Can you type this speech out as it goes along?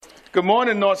Good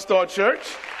morning, North Star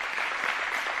Church.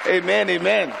 Amen,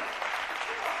 amen.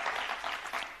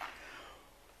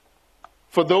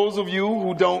 For those of you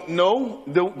who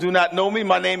do not know me,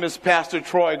 my name is Pastor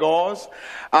Troy Gauze.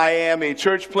 I am a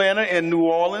church planter in New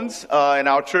Orleans, and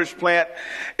our church plant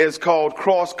is called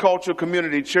Cross Cultural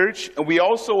Community Church. And we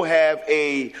also have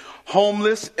a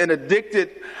homeless and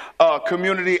addicted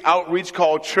community outreach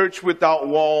called Church Without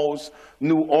Walls,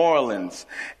 New Orleans.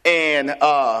 And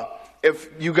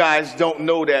if you guys don't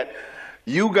know that,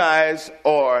 you guys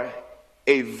are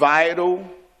a vital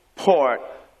part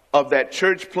of that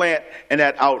church plant and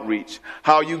that outreach.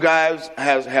 How you guys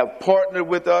have partnered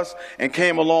with us and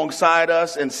came alongside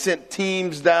us and sent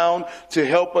teams down to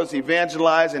help us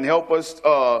evangelize and help us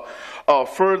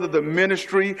further the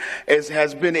ministry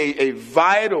has been a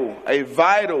vital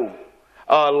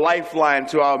lifeline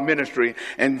to our ministry.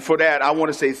 And for that, I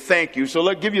want to say thank you. So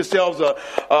let's give yourselves a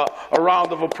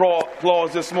round of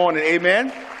applause this morning.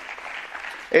 Amen.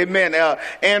 Amen.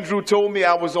 Andrew told me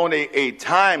I was on a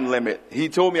time limit. He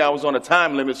told me I was on a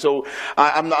time limit. So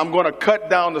I'm going to cut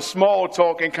down the small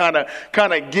talk and kind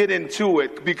of get into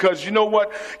it. Because you know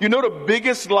what? You know the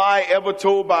biggest lie ever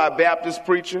told by a Baptist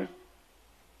preacher?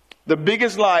 The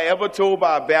biggest lie ever told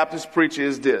by a Baptist preacher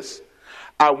is this: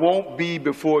 I won't be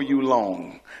before you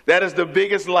long. That is the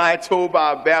biggest lie told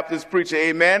by a Baptist preacher.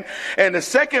 Amen. And the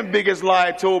second biggest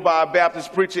lie told by a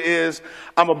Baptist preacher is,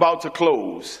 I'm about to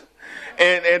close.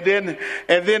 And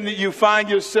then you find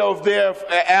yourself there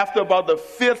after about the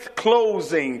fifth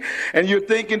closing, and you're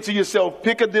thinking to yourself,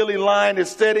 Piccadilly line is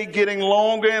steady getting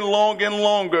longer and longer and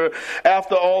longer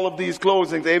after all of these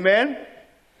closings. Amen.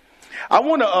 I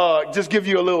want to just give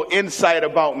you a little insight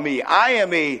about me. I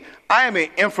am an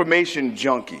information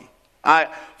junkie.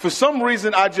 For some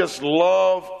reason, I just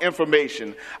love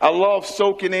information. I love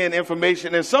soaking in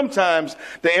information, and sometimes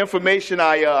the information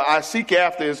I seek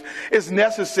after is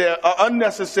necessary,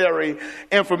 unnecessary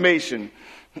information.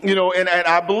 You know, and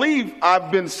I believe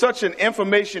I've been such an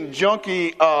information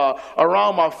junkie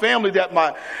around my family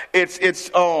that it's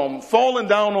falling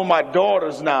down on my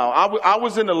daughters now. I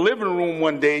was in the living room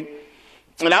one day,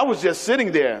 and I was just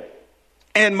sitting there,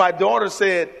 and my daughter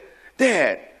said,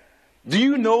 "Dad, do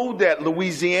you know that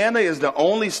Louisiana is the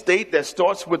only state that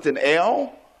starts with an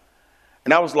L?"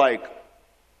 And I was like,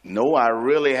 no, I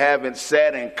really haven't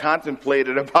sat and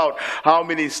contemplated about how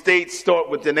many states start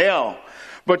with an L.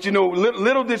 But, you know,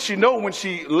 little did she know when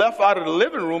she left out of the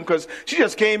living room, because she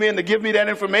just came in to give me that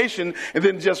information and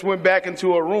then just went back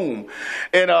into her room.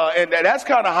 And that's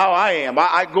kind of how I am.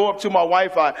 I go up to my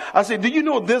wife. I say, do you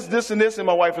know this, this, and this? And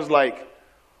my wife is like,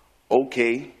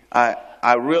 okay.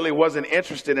 I really wasn't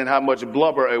interested in how much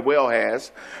blubber a whale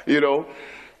has, you know.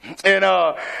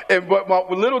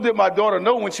 But little did my daughter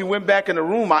know, when she went back in the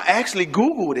room, I actually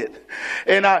Googled it.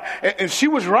 And she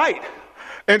was right.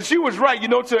 And she was right, you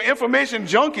know, to an information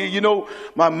junkie, you know,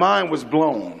 my mind was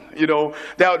blown. You know,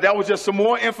 that was just some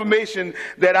more information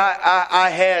that I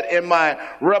had in my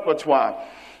repertoire.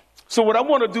 So what I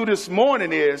want to do this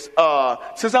morning is,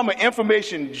 since I'm an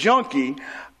information junkie,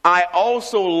 I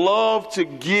also love to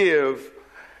give,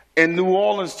 in New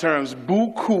Orleans terms,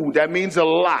 beaucoup. That means a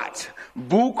lot.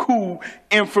 Beaucoup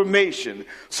information.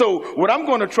 So what I'm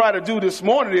going to try to do this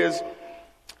morning is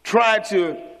try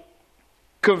to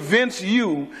convince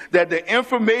you that the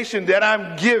information that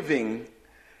I'm giving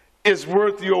is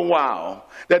worth your while.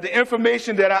 That the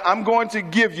information that I'm going to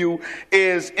give you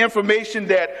is information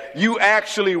that you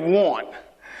actually want.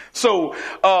 So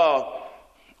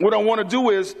what I want to do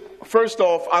is, first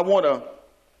off, I want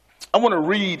to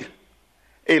read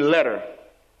a letter.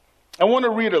 I want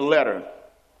to read a letter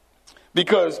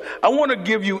because I want to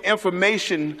give you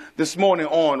information this morning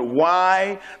on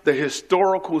why the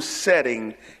historical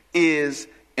setting is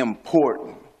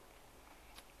important.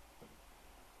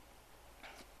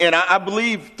 And I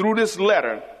believe through this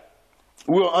letter,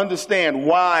 we'll understand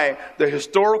why the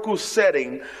historical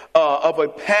setting of a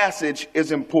passage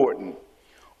is important.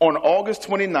 On August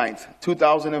 29th,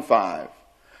 2005,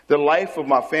 the life of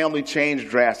my family changed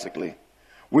drastically.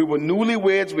 We were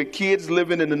newlyweds with kids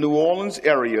living in the New Orleans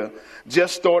area,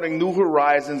 just starting new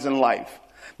horizons in life.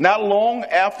 Not long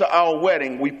after our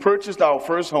wedding, we purchased our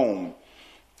first home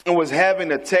and was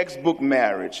having a textbook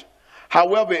marriage.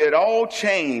 However, it all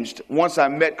changed once I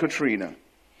met Katrina.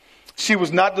 She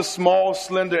was not the small,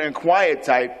 slender, and quiet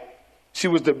type. She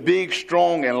was the big,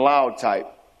 strong, and loud type.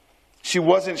 She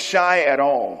wasn't shy at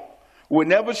all.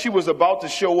 Whenever she was about to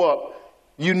show up,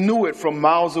 you knew it from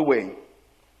miles away.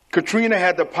 Katrina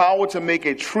had the power to make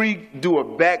a tree do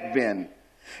a back bend.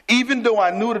 Even though I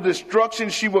knew the destruction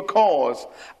she would cause,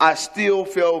 I still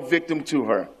fell victim to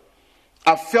her.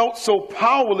 I felt so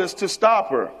powerless to stop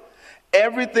her.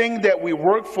 Everything that we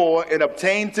worked for and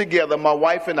obtained together, my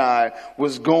wife and I,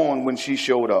 was gone when she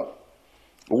showed up.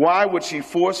 Why would she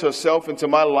force herself into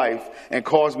my life and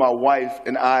cause my wife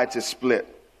and I to split?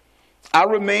 I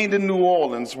remained in New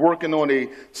Orleans working on a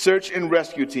search and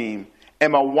rescue team,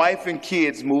 and my wife and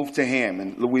kids moved to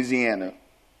Hammond, Louisiana.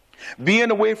 Being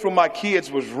away from my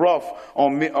kids was rough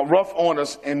on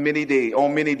us on many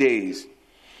days.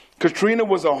 Katrina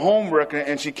was a homewrecker,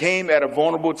 and she came at a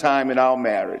vulnerable time in our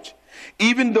marriage.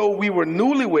 Even though we were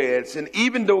newlyweds, and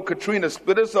even though Katrina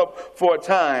split us up for a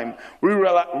time, we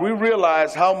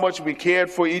realized how much we cared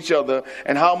for each other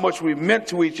and how much we meant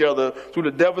to each other through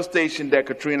the devastation that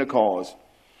Katrina caused.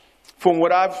 From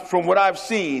what I've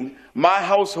seen, my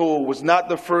household was not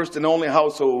the first and only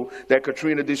household that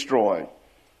Katrina destroyed.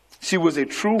 She was a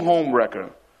true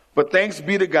homewrecker, but thanks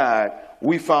be to God,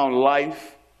 we found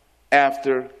life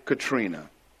after Katrina.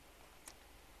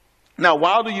 Now,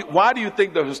 why do you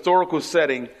think the historical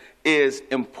setting is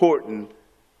important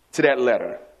to that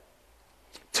letter?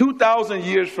 2,000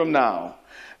 years from now,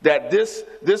 that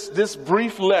this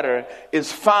brief letter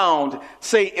is found,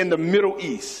 say, in the Middle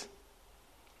East.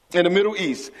 In the Middle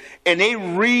East. And they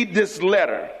read this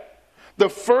letter. The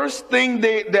first thing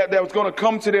that was going to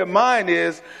come to their mind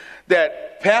is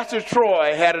that Pastor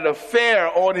Troy had an affair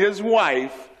on his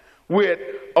wife with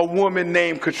a woman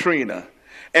named Katrina.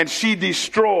 And she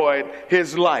destroyed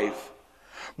his life.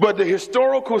 But the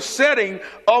historical setting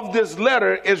of this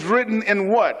letter is written in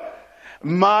what?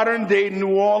 Modern day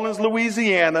New Orleans,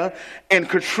 Louisiana. And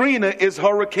Katrina is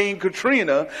Hurricane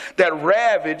Katrina that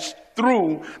ravaged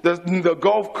through the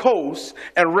Gulf Coast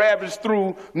and ravaged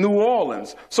through New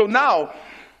Orleans. So now,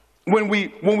 when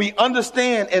we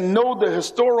understand and know the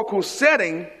historical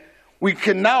setting, we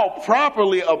can now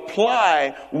properly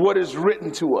apply what is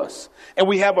written to us. And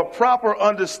we have a proper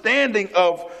understanding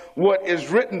of what is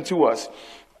written to us.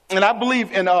 And I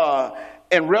believe in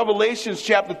Revelation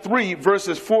chapter 3,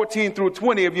 verses 14 through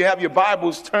 20, if you have your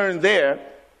Bibles turned there,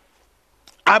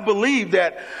 I believe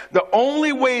that the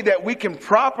only way that we can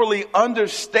properly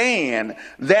understand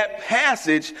that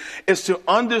passage is to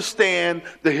understand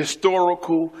the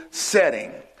historical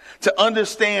setting, to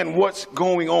understand what's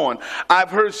going on. I've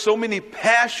heard so many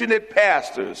passionate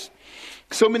pastors,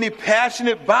 so many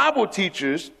passionate Bible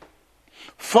teachers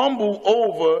fumble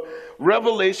over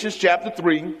Revelation chapter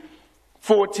 3,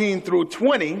 14 through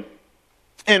 20.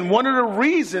 And one of the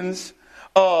reasons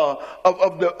of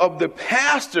the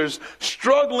pastors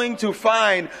struggling to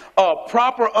find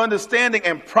proper understanding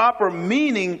and proper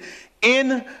meaning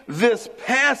in this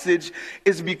passage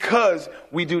is because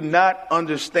we do not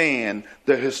understand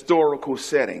the historical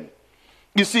setting.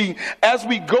 You see, as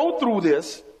we go through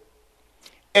this,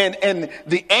 and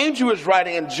the angel is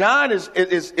writing, and John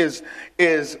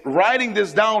is writing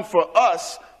this down for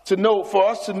us to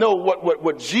know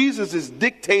what Jesus is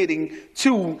dictating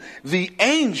to the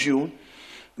angel.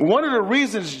 One of the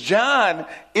reasons John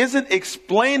isn't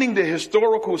explaining the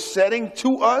historical setting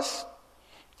to us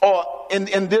or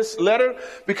in this letter,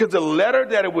 because the letter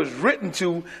that it was written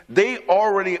to, they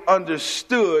already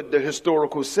understood the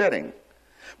historical setting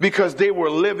because they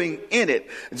were living in it.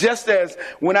 Just as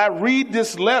when I read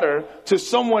this letter to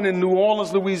someone in New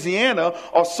Orleans, Louisiana,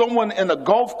 or someone in the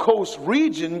Gulf Coast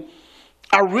region,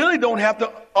 I really don't have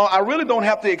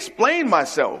to explain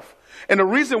myself. And the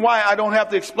reason why I don't have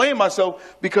to explain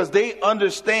myself, because they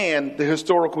understand the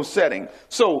historical setting.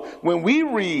 So when we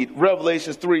read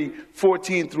Revelation 3,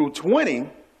 14 through 20,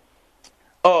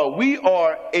 we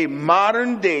are a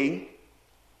modern day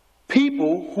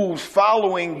people who's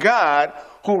following God,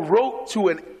 who wrote to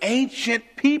an ancient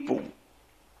people.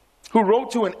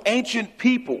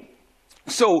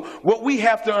 So what we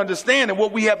have to understand and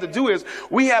what we have to do is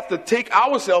we have to take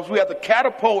ourselves, we have to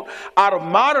catapult out of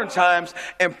modern times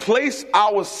and place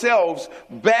ourselves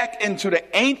back into the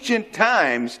ancient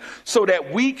times so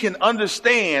that we can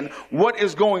understand what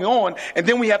is going on. And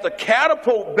then we have to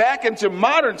catapult back into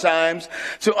modern times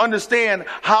to understand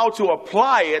how to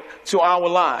apply it to our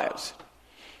lives.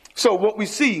 So what we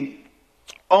see,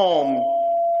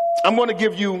 I'm going to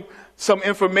give you some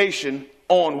information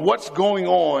on what's going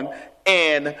on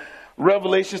in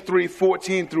Revelation 3,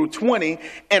 14 through 20,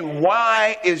 and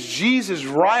why is Jesus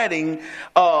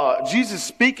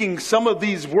speaking some of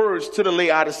these words to the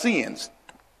Laodiceans.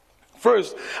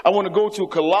 First, I want to go to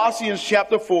Colossians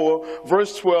chapter 4,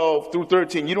 verse 12 through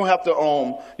 13. You don't have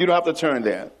to turn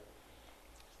there.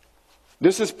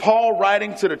 This is Paul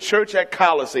writing to the church at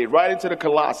Colossae, writing to the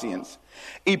Colossians.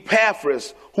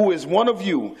 Epaphras, who is one of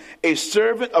you, a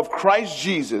servant of Christ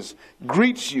Jesus,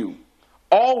 greets you,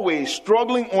 always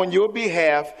struggling on your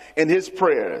behalf in his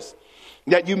prayers,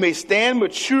 that you may stand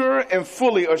mature and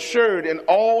fully assured in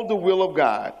all the will of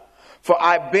God. For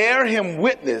I bear him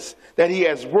witness that he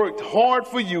has worked hard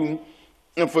for you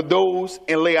and for those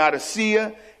in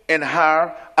Laodicea and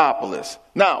Hierapolis.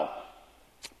 Now,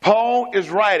 Paul is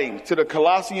writing to the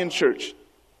Colossian church,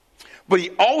 but he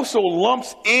also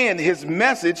lumps in his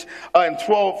message in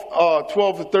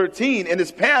 12 to 13. In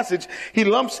this passage, he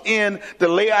lumps in the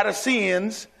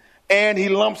Laodiceans and he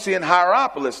lumps in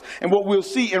Hierapolis. And what we'll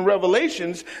see in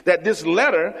Revelations, that this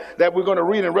letter that we're going to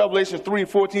read in Revelation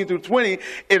 3:14 through 20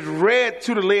 is read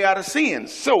to the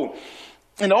Laodiceans. So,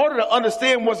 in order to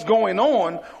understand what's going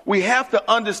on, we have to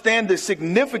understand the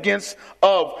significance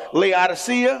of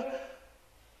Laodicea,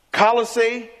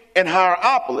 Colossae, and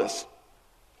Hierapolis.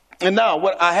 And now,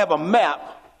 I have a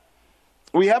map.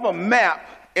 We have a map,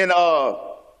 and I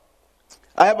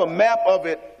have a map of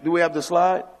it. Do we have the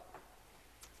slide?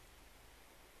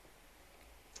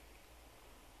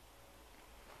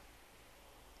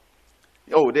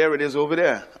 Oh, there it is over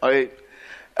there. All right.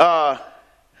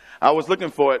 I was looking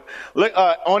for it. Look,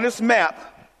 on this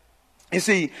map, you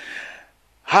see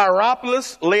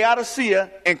Hierapolis,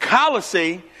 Laodicea, and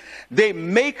Colossae. They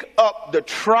make up the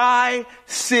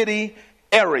Tri-City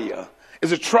area.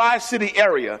 It's a Tri-City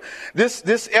area.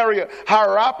 This area,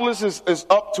 Hierapolis is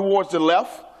up towards the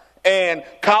left, and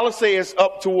Colossae is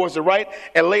up towards the right,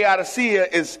 and Laodicea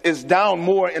is down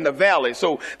more in the valley.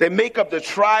 So they make up the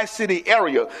Tri-City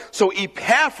area. So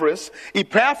Epaphras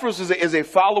is a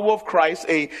follower of Christ,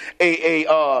 a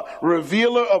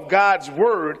revealer of God's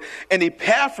word, and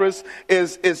Epaphras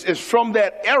is from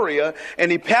that area,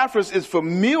 and Epaphras is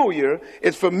familiar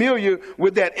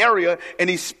with that area, and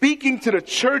he's speaking to the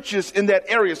churches in that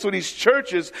area. So these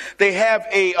churches, they have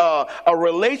a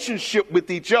relationship with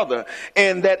each other,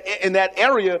 and that in that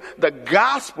area, the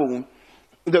gospel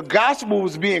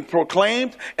was being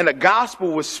proclaimed and the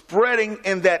gospel was spreading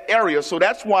in that area. So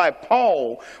that's why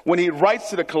Paul, when he writes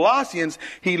to the Colossians,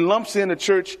 he lumps in the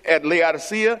church at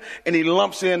Laodicea and he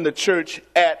lumps in the church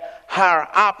at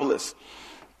Hierapolis.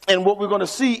 And what we're going to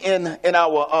see in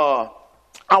our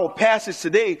passage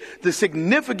today, the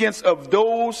significance of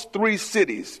those three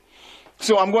cities.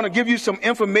 So I'm going to give you some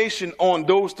information on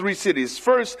those three cities.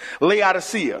 First,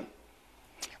 Laodicea.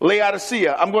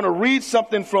 I'm going to read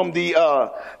something from the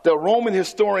Roman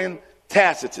historian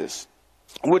Tacitus,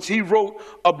 which he wrote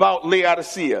about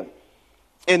Laodicea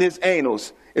in his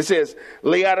Annals. It says,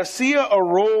 Laodicea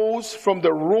arose from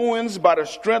the ruins by the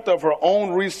strength of her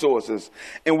own resources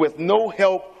and with no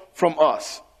help from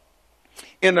us.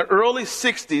 In the early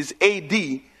 60s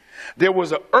AD, there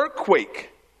was an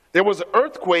earthquake. That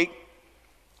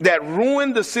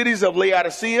ruined the cities of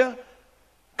Laodicea,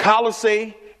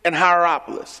 Colossae, and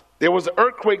Hierapolis. There was an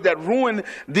earthquake that ruined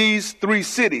these three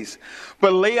cities.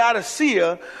 But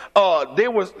Laodicea,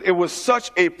 it was such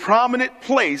a prominent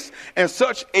place and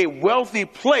such a wealthy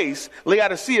place,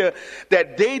 Laodicea,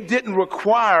 that they didn't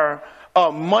require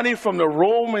money from the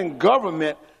Roman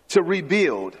government to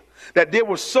rebuild. That they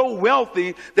were so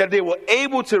wealthy that they were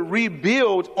able to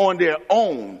rebuild on their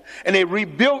own. And they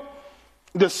rebuilt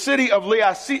the city of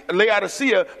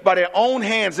Laodicea by their own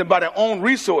hands and by their own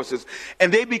resources. And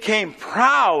they became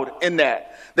proud in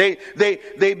that. They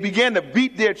began to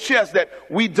beat their chest that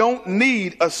we don't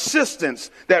need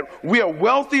assistance, that we are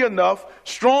wealthy enough,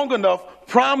 strong enough,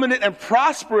 prominent and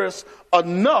prosperous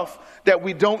enough that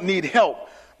we don't need help.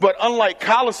 But unlike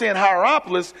Colossae and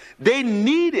Hierapolis, they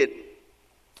needed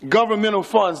governmental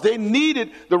funds. They needed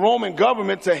the Roman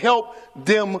government to help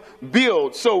them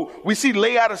build. So we see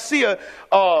Laodicea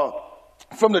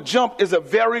from the jump is a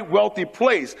very wealthy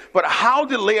place. But how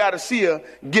did Laodicea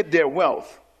get their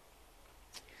wealth?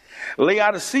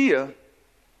 Laodicea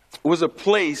was a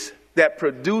place that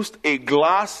produced a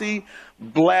glossy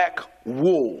black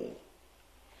wool.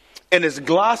 And this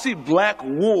glossy black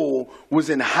wool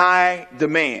was in high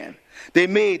demand. They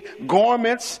made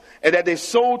garments and that they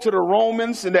sold to the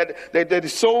Romans and that they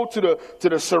sold to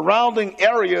the surrounding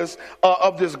areas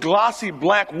of this glossy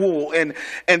black wool. And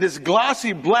this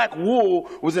glossy black wool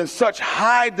was in such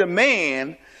high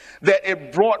demand that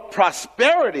it brought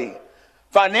prosperity,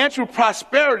 financial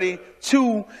prosperity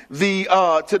to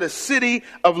the city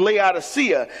of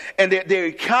Laodicea. And their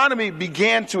economy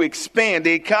began to expand.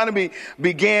 The economy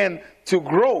began to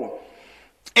grow.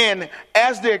 And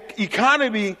as their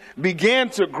economy began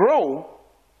to grow,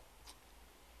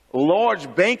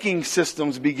 large banking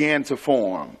systems began to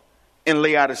form in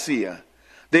Laodicea.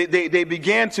 They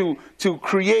began to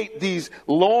create these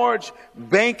large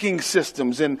banking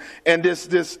systems and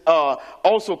this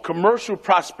also commercial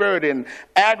prosperity and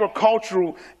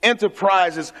agricultural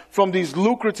enterprises from these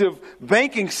lucrative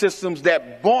banking systems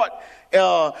that bought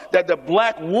that the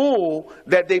black wool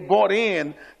that they bought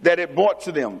in, that it brought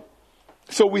to them.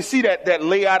 So we see that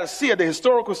Laodicea, the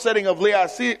historical setting of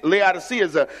Laodicea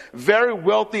is a very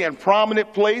wealthy and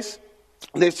prominent place.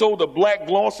 They sold the black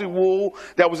glossy wool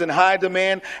that was in high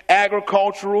demand.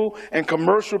 Agricultural and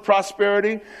commercial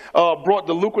prosperity brought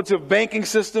the lucrative banking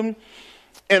system.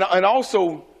 And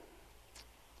also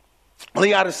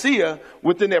Laodicea,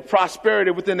 within their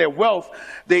prosperity, within their wealth,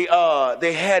 they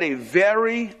had a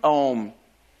very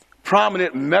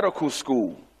prominent medical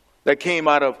school that came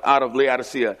out of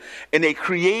Laodicea. And they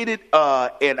created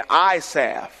an eye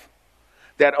salve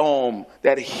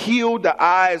that healed the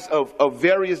eyes of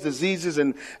various diseases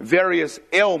and various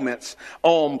ailments.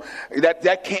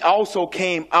 Also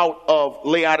came out of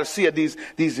Laodicea,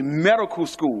 these medical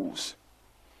schools.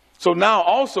 So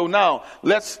now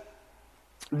let's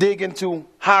dig into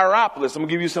Hierapolis. I'm going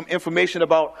to give you some information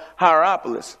about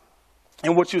Hierapolis.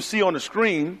 And what you see on the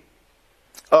screen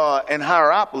in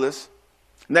Hierapolis,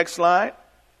 next slide.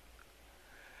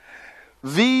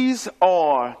 These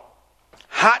are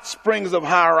hot springs of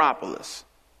Hierapolis.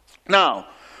 Now,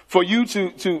 for you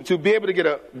to be able to get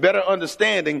a better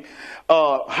understanding,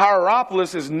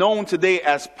 Hierapolis is known today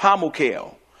as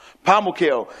Pamukkale.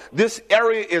 This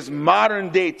area is modern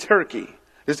day Turkey.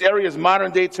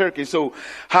 So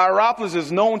Hierapolis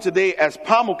is known today as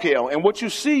Pamukkale. And what you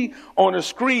see on the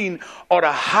screen are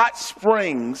the hot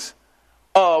springs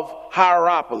of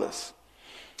Hierapolis.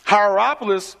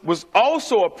 Hierapolis was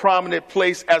also a prominent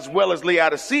place as well as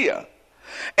Laodicea.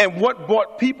 And what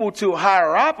brought people to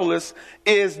Hierapolis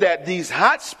is that these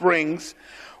hot springs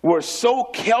were so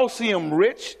calcium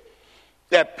rich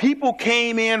that people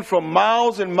came in from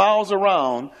miles and miles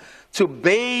around to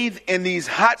bathe in these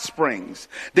hot springs.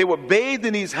 They were bathed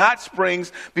in these hot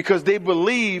springs because they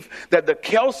believed that the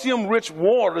calcium-rich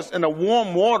waters and the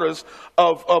warm waters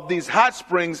of these hot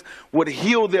springs would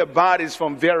heal their bodies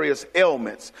from various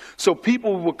ailments. So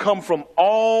people would come from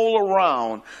all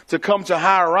around to come to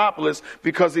Hierapolis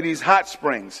because of these hot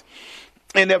springs.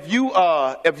 And if you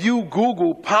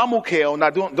Google Pamukkale, now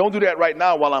don't do that right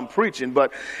now while I'm preaching,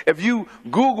 but if you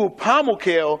Google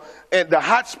Pamukkale and the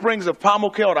hot springs of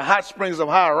Pamukkale, the hot springs of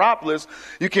Hierapolis,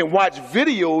 you can watch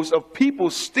videos of people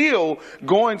still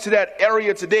going to that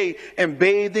area today and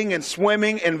bathing and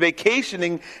swimming and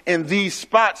vacationing in these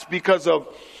spots because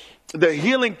of the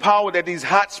healing power that these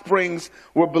hot springs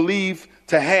were believed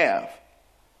to have.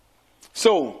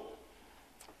 So,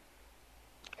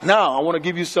 now, I want to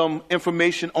give you some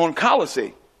information on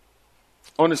Colossae,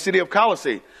 on the city of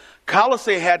Colossae.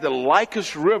 Colossae had the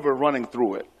Lycus River running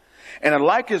through it. And the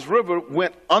Lycus River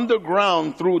went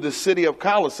underground through the city of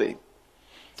Colossae.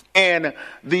 And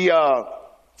the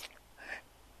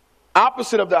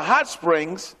opposite of the hot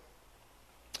springs,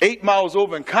 8 miles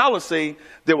over in Colossae,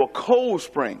 there were cold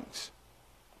springs.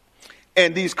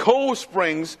 And these cold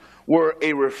springs were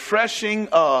refreshing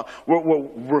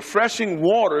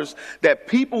waters that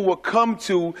people would come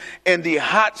to in the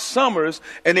hot summers,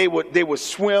 and they would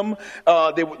swim.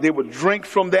 They would drink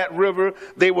from that river.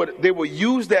 They would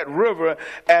use that river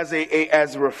as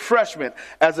a refreshment,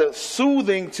 as a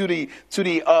soothing to the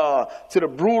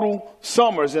brutal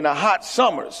summers and the hot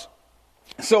summers.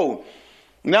 So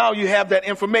now you have that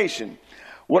information.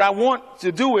 What I want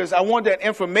to do is I want that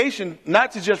information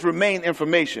not to just remain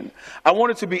information. I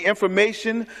want it to be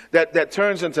information that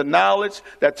turns into knowledge,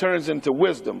 that turns into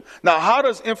wisdom. Now, how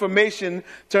does information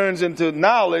turns into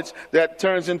knowledge that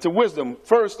turns into wisdom?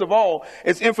 First of all,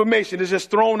 it's information. It's just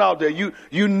thrown out there.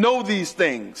 You know these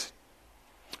things.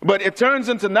 But it turns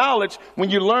into knowledge when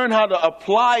you learn how to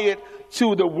apply it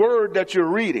to the word that you're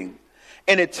reading.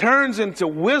 And it turns into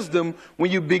wisdom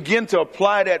when you begin to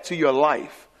apply that to your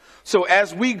life. So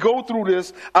as we go through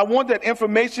this, I want that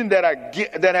information that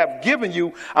I've given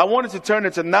you, I want it to turn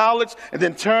into knowledge and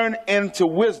then turn into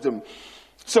wisdom.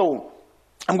 So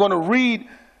I'm going to read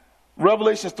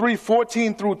Revelation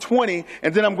 3:14 through 20,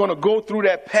 and then I'm going to go through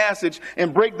that passage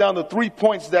and break down the 3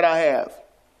 points that I have.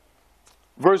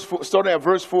 Starting at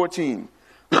verse 14.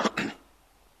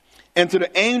 And to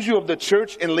the angel of the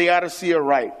church in Laodicea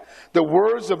write, the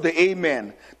words of the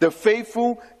Amen, the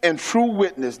faithful and true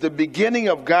witness, the beginning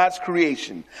of God's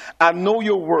creation. I know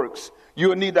your works.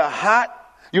 You are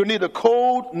neither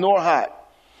cold nor hot.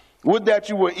 Would that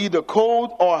you were either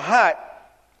cold or hot.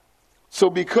 So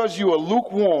because you are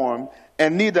lukewarm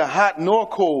and neither hot nor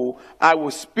cold, I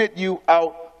will spit you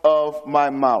out of my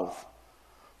mouth.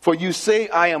 For you say,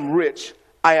 I am rich,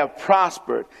 I have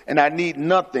prospered, and I need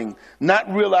nothing,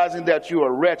 not realizing that you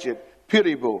are wretched,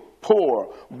 pitiable,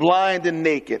 poor, blind, and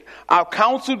naked. I've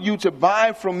counseled you to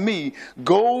buy from me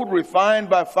gold refined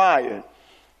by fire,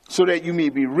 so that you may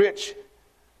be rich,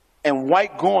 and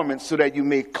white garments, so that you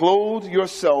may clothe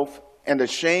yourself, and the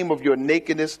shame of your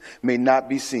nakedness may not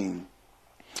be seen.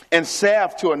 And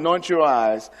salve to anoint your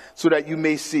eyes, so that you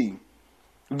may see.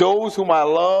 Those whom I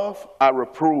love, I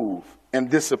reprove and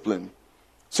discipline.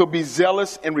 So be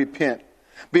zealous and repent.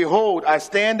 Behold, I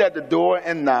stand at the door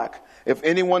and knock. If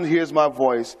anyone hears my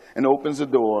voice and opens the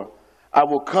door, I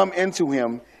will come into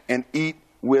him and eat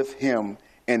with him,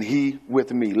 and he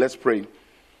with me. Let's pray.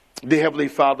 Dear Heavenly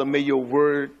Father, may your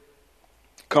word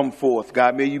come forth.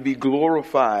 God, may you be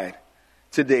glorified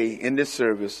today in this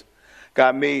service.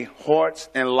 God, may hearts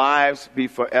and lives be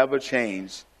forever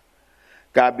changed.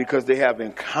 God, because they have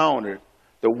encountered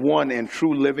the one and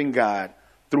true living God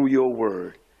through your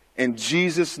word. In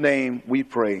Jesus' name we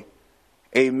pray.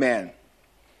 Amen.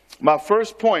 My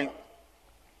first point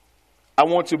I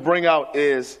want to bring out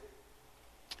is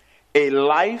a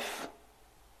life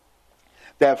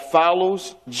that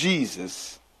follows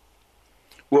Jesus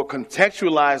will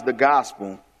contextualize the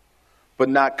gospel, but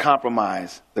not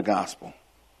compromise the gospel.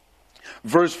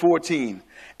 Verse 14,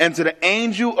 and to the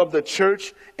angel of the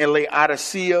church in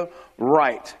Laodicea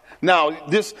write. Now,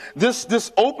 this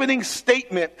opening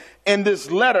statement in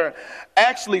this letter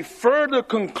actually further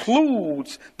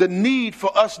concludes the need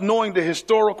for us knowing the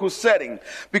historical setting.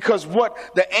 Because what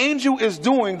the angel is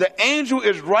doing, the angel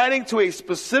is writing to a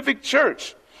specific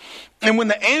church. And when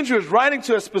the angel is writing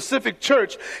to a specific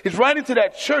church, he's writing to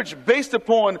that church based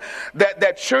upon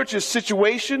that church's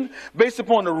situation, based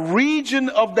upon the region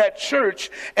of that church,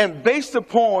 and based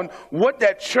upon what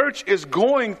that church is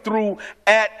going through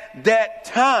at that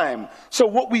time. So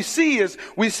what we see is,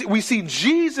 we see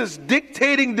Jesus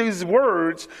dictating these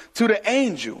words to the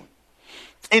angel.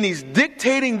 And he's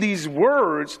dictating these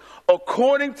words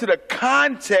according to the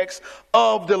context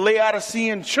of the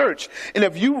Laodicean church. And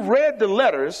if you read the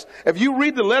letters, if you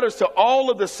read the letters to all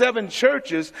of the 7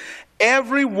 churches,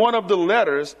 every one of the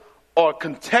letters are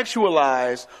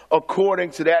contextualized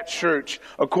according to that church,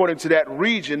 according to that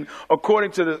region,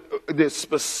 according to the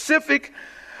specific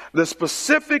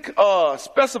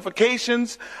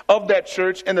specifications of that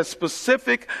church and the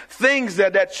specific things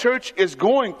that church is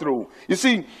going through. You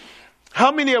see, how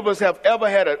many of us have ever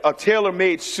had a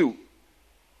tailor-made suit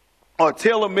or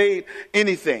tailor-made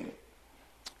anything?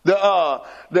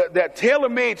 That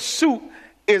tailor-made suit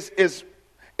is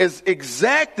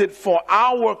exacted for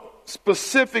our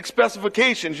specific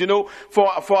specifications, for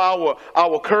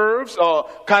our curves,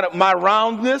 kind of my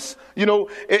roundness,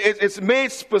 it's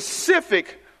made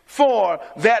specific for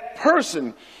that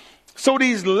person. So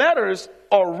these letters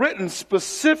are written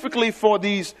specifically for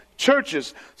these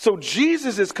churches. So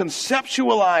Jesus is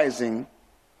conceptualizing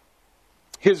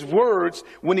his words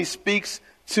when he speaks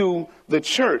to the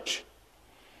church.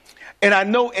 And I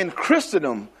know in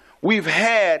Christendom we've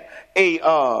had a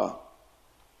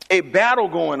battle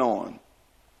going on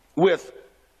with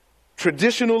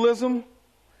traditionalism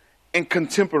and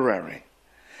contemporary.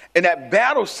 And that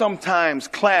battle sometimes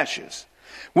clashes.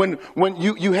 When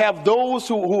you have those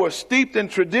who are steeped in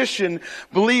tradition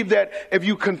believe that if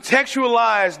you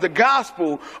contextualize the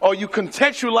gospel or you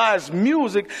contextualize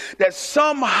music, that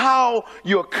somehow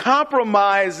you're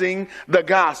compromising the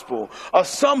gospel or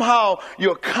somehow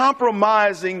you're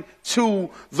compromising to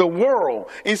the world.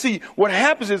 And see, what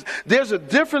happens is there's a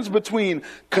difference between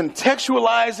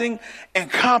contextualizing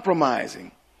and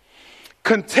compromising.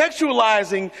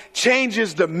 Contextualizing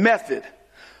changes the method,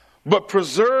 but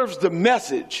preserves the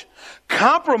message.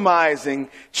 Compromising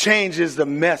changes the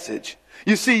message.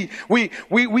 You see,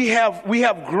 we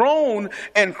have grown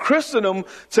in Christendom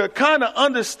to kind of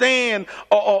understand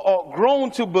or grown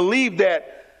to believe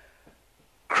that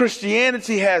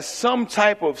Christianity has some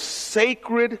type of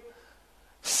sacred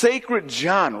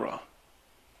genre.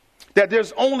 That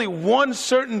there's only one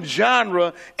certain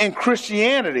genre in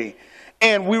Christianity.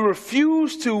 And we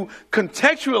refuse to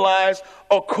contextualize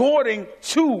according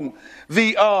to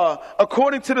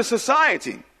the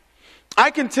society. I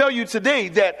can tell you today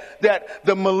that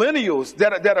the millennials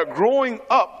that are growing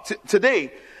up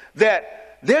today,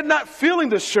 that they're not feeling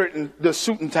the suit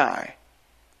and tie.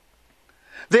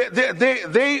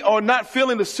 They are not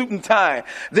feeling the suit and tie.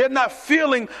 They're not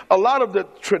feeling a lot of the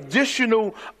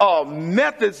traditional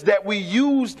methods that we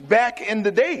used back in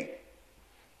the day.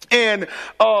 And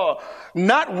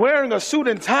not wearing a suit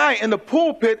and tie in the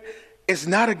pulpit is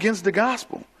not against the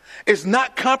gospel. It's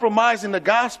not compromising the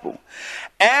gospel.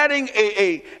 Adding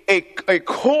a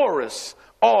chorus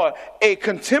or a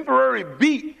contemporary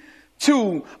beat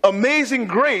to Amazing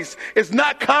Grace is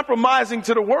not compromising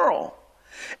to the world.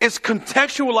 It's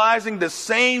contextualizing the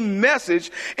same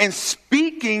message and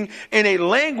speaking in a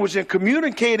language and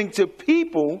communicating to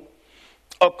people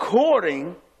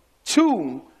according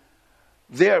to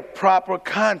their proper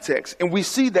context. And we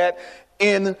see that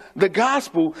in the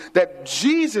gospel, that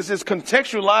Jesus is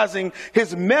contextualizing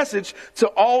his message to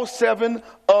all 7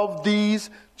 of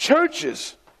these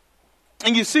churches.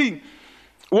 And you see,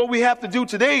 what we have to do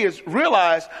today is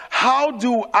realize, how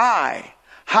do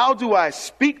I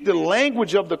speak the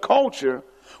language of the culture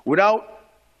without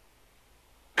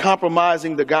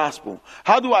compromising the gospel?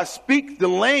 How do I speak the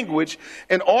language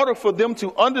in order for them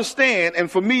to understand, and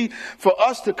for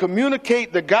us to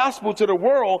communicate the gospel to the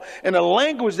world in a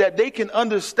language that they can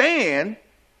understand,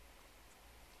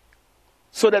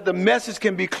 so that the message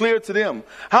can be clear to them?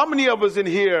 How many of us in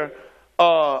here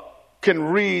can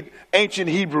read ancient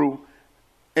Hebrew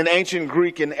and ancient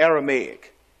Greek and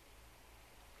Aramaic?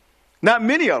 Not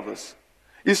many of us.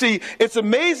 You see, it's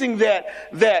amazing that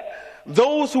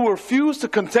those who refuse to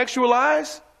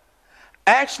contextualize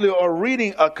actually are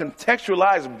reading a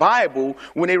contextualized Bible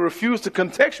when they refuse to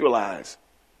contextualize.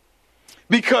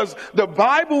 Because the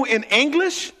Bible in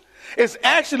English is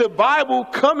actually the Bible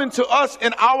coming to us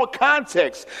in our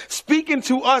context, speaking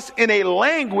to us in a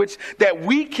language that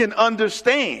we can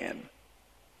understand.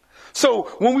 So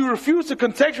when we refuse to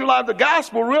contextualize the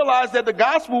gospel, realize that the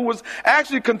gospel was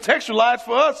actually contextualized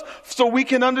for us so we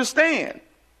can understand.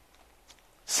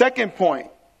 Second point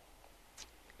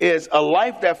is, a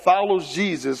life that follows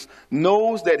Jesus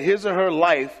knows that his or her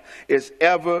life is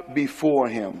ever before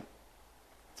him.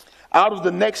 Out of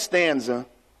the next stanza,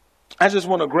 I just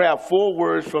want to grab 4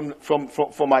 words from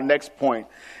my next point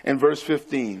in verse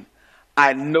 15.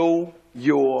 I know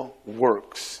your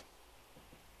works.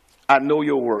 I know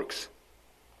your works.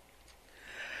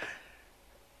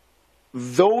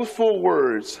 Those 4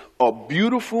 words are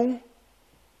beautiful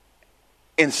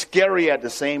and scary at the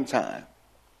same time.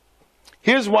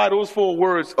 Here's why those 4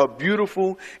 words are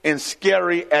beautiful and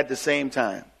scary at the same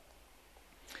time.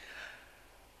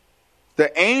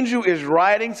 The angel is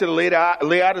writing to the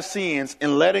Laodiceans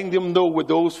and letting them know with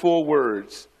those 4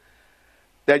 words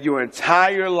that your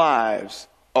entire lives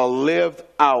are lived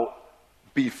out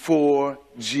before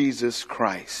Jesus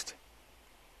Christ.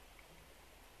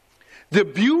 The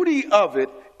beauty of it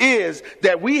is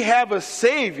that we have a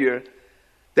Savior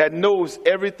that knows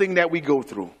everything that we go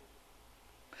through,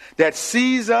 that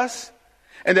sees us,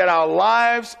 and that our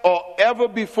lives are ever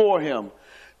before him.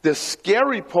 The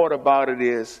scary part about it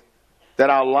is that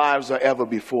our lives are ever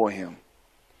before him.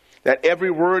 That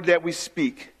every word that we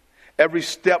speak, every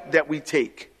step that we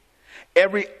take,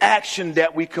 every action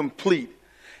that we complete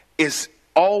is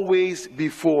always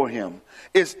before him,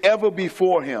 is ever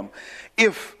before him.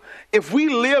 If we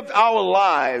lived our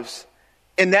lives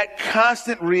in that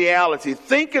constant reality,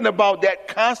 thinking about that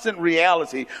constant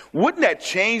reality, wouldn't that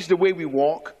change the way we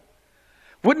walk?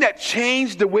 Wouldn't that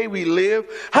change the way we live?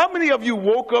 How many of you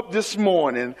woke up this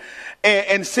morning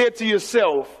and said to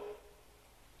yourself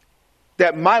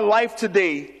that my life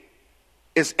today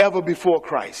is ever before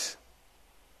Christ?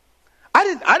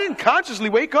 I didn't consciously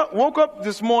woke up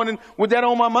this morning with that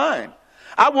on my mind.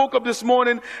 I woke up this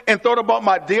morning and thought about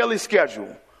my daily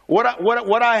schedule.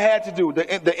 What I had to do,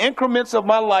 the increments of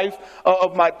my life,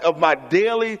 of my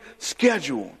daily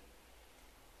schedule.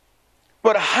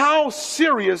 But how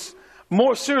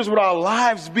more serious would our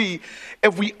lives be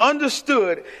if we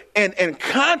understood and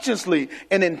consciously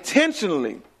and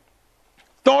intentionally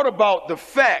thought about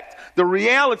the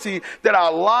reality that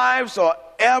our lives are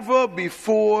ever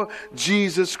before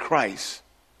Jesus Christ?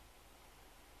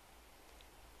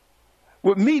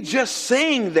 With me just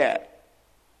saying that,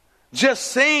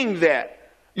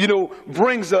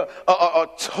 brings a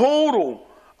totally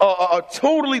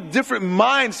different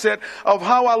mindset of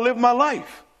how I live my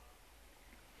life.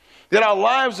 That our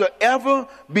lives are ever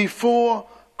before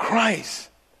Christ.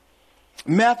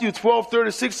 Matthew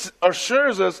 12:36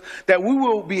 assures us that we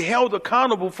will be held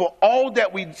accountable for all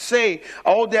that we say,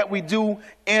 all that we do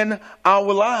in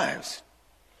our lives.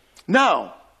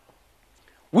 Now,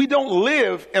 we don't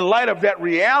live in light of that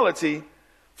reality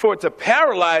for it to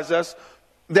paralyze us,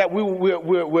 that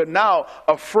we're now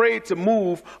afraid to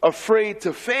move, afraid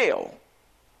to fail.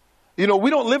 We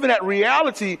don't live in that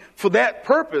reality for that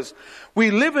purpose.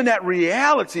 We live in that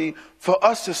reality for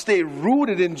us to stay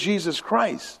rooted in Jesus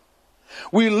Christ.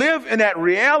 We live in that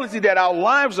reality that our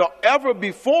lives are ever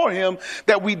before him,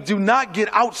 that we do not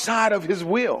get outside of his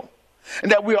will.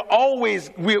 And that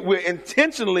we're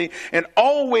intentionally and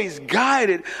always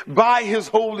guided by his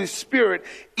Holy Spirit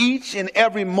each and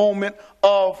every moment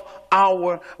of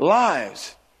our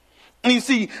lives. And you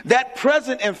see, that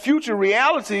present and future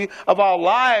reality of our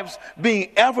lives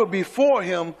being ever before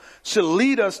him should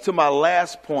lead us to my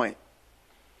last point.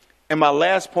 And my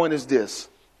last point is this: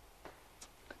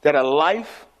 that a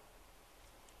life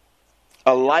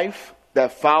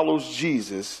that follows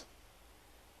Jesus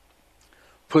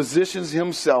positions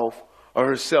himself or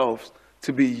herself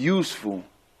to be useful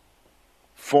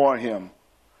for him.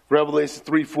 Revelation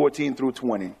 3:14 through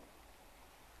 20.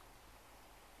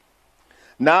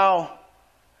 Now,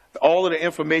 all of the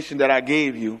information that I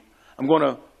gave you, I'm going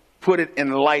to put it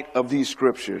in light of these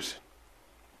scriptures.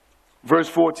 Verse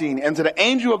 14, and to the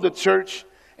angel of the church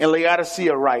in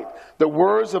Laodicea write, the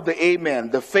words of the Amen,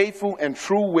 the faithful and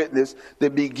true witness, the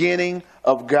beginning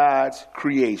of God's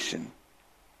creation.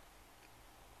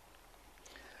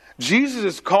 Jesus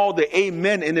is called the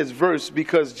Amen in this verse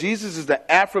because Jesus is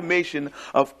the affirmation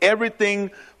of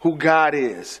everything who God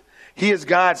is. He is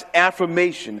God's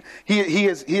affirmation. He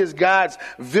is God's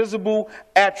visible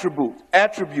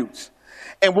attributes.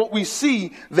 And what we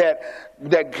see that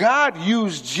God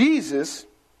used Jesus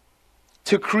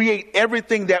to create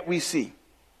everything that we see.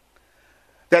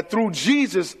 That through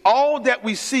Jesus, all that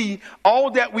we see,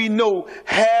 all that we know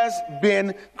has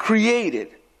been created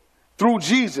through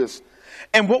Jesus.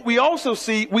 And what we also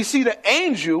see, we see the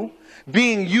angel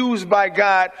being used by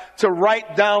God to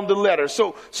write down the letter.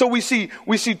 So we see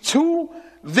two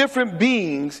different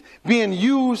beings being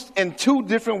used in two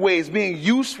different ways, being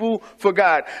useful for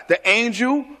God. The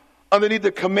angel, underneath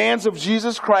the commands of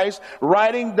Jesus Christ,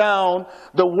 writing down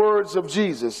the words of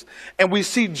Jesus. And we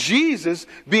see Jesus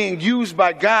being used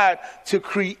by God to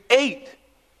create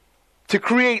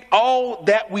all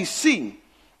that we see.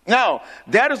 Now,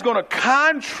 that is going to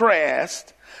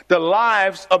contrast the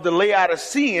lives of the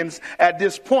Laodiceans at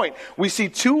this point. We see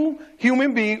two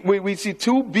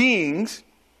beings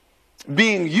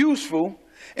being useful,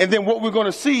 and then what we're going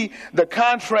to see, the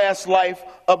contrast life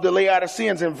of the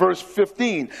Laodiceans in verse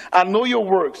 15. I know your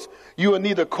works. You are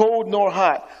neither cold nor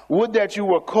hot. Would that you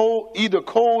were cold, either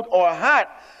cold or hot.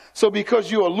 So because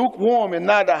you are lukewarm and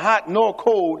neither hot nor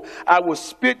cold, I will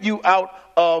spit you out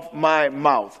of my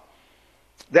mouth.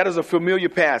 That is a familiar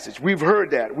passage. We've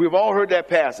heard that. We've all heard that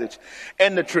passage.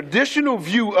 And the traditional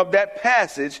view of that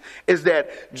passage is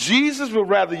that Jesus would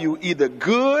rather you either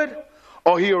good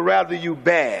or he would rather you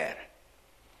bad.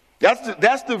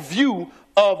 That's the view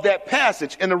of that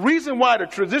passage. And the reason why the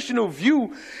traditional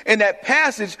view in that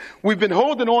passage, we've been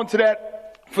holding on to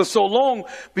that for so long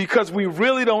because we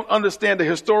really don't understand the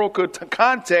historical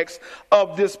context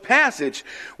of this passage.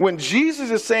 When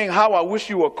Jesus is saying, how I wish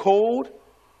you were cold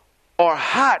or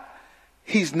hot,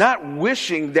 he's not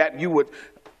wishing that you would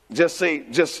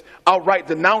just outright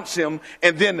denounce him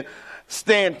and then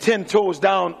stand 10 toes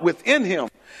down within him.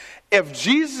 If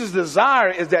Jesus' desire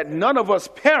is that none of us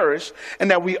perish and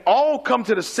that we all come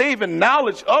to the saving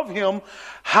knowledge of him,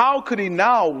 how could he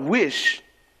now wish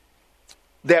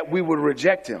that we would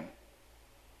reject him?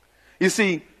 You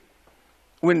see,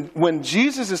 when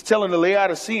Jesus is telling the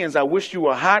Laodiceans, I wish you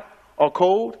were hot or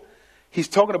cold, he's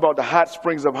talking about the hot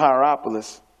springs of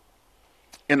Hierapolis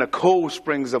and the cold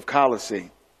springs of Colossae.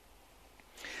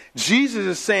 Jesus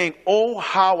is saying, oh,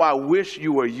 how I wish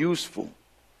you were useful.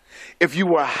 If you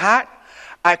were hot,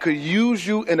 I could use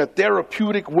you in a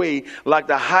therapeutic way like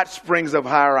the hot springs of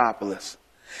Hierapolis.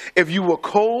 If you were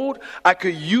cold, I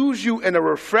could use you in a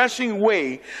refreshing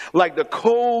way like the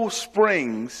cold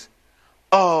springs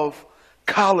of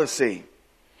Colossae.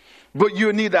 But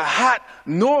you're neither hot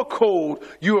nor cold.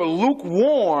 You are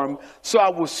lukewarm, so I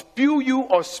will spew you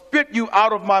or spit you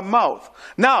out of my mouth.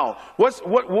 Now,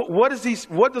 what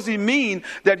does he mean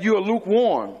that you are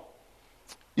lukewarm?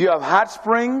 You have hot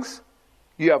springs,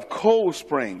 you have cold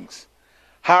springs.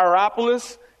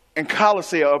 Hierapolis and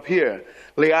Colossae are up here.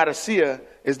 Laodicea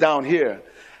is down here.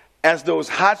 As those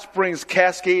hot springs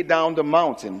cascade down the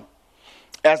mountain,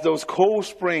 as those cold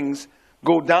springs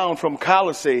go down from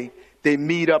Colossae, they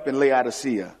meet up in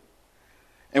Laodicea.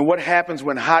 And what happens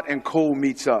when hot and cold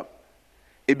meets up?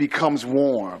 It becomes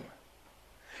warm.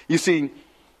 You see,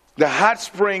 the hot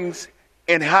springs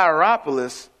in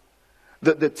Hierapolis,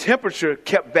 the temperature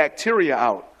kept bacteria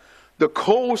out. The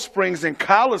cold springs in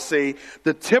Colossae,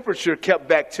 the temperature kept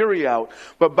bacteria out.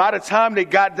 But by the time they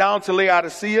got down to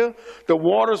Laodicea, the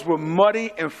waters were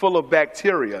muddy and full of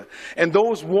bacteria. And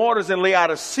those waters in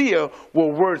Laodicea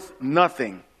were worth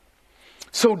nothing.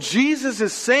 So Jesus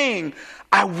is saying,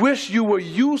 I wish you were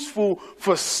useful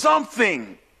for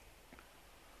something.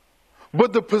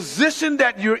 But the position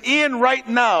that you're in right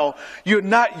now, you're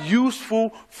not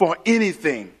useful for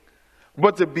anything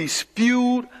but to be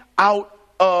spewed out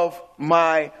of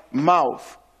my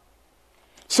mouth.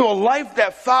 So a life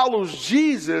that follows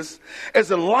Jesus is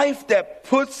a life that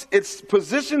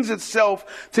positions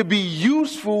itself to be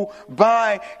useful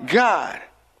by God.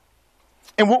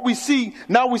 And what we see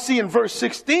in verse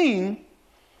 16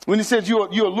 When he says you're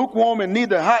lukewarm and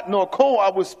neither hot nor cold,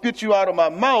 I will spit you out of my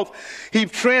mouth. He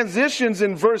transitions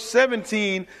in verse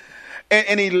 17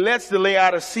 and he lets the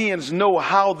Laodiceans know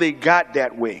how they got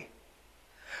that way.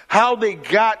 How they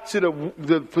got to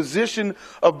the position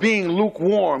of being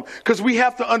lukewarm. Because we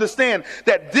have to understand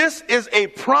that this is a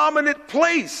prominent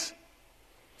place.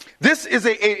 This is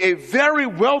a very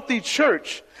wealthy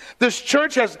church. This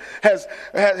church has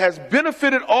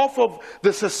benefited off of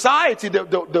the society.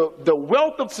 The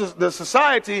wealth of the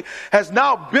society has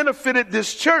now benefited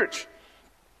this church.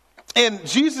 And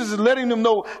Jesus is letting them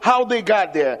know how they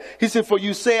got there. He said, for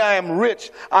you say I am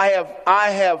rich, I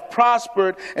have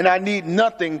prospered, and I need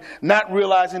nothing, not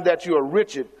realizing that you are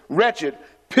wretched,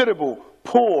 pitiable,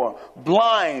 poor,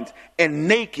 blind, and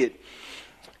naked.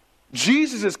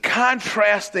 Jesus is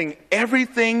contrasting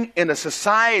everything in the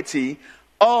society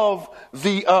of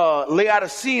the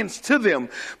Laodiceans to them,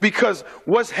 because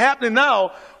what's happening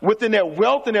now within their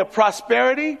wealth and their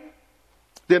prosperity,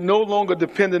 they're no longer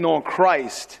dependent on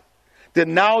Christ. They're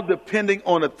now depending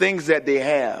on the things that they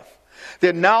have.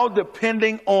 They're now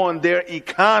depending on their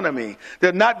economy.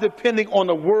 They're not depending on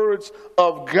the words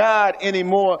of God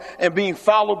anymore and being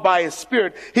followed by His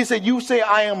Spirit. He said, you say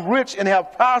I am rich and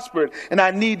have prospered and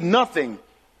I need nothing.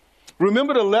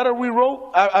 Remember the letter we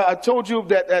wrote? I told you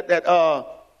that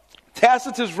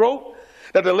Tacitus wrote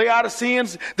that the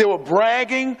Laodiceans, they were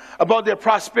bragging about their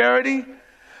prosperity,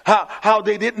 how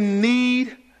they didn't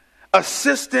need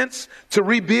assistance to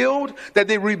rebuild, that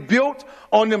they rebuilt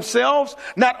on themselves.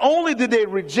 Not only did they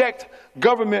reject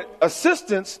government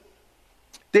assistance,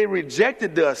 they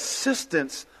rejected the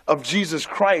assistance of Jesus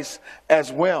Christ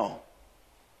as well.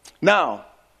 Now,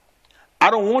 I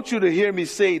don't want you to hear me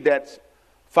say that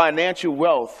financial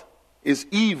wealth is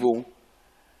evil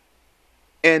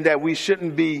and that we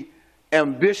shouldn't be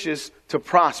ambitious to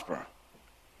prosper.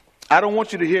 I don't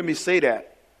want you to hear me say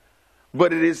that.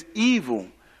 But it is evil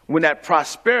when that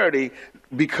prosperity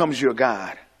becomes your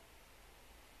God.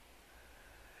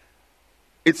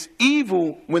 It's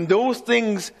evil when those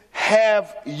things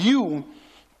have you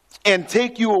and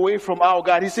take you away from our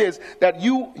God. He says that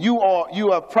you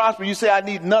are prosperous. You say, I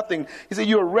need nothing. He said,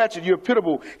 you're wretched, you're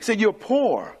pitiable. He said, you're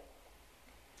poor.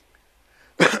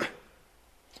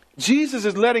 Jesus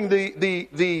is letting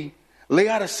the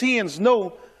Laodiceans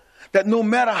know that no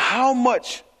matter how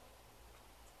much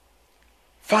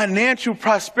financial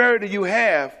prosperity you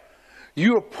have,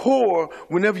 you're poor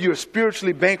whenever you're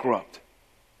spiritually bankrupt.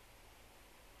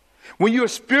 When you're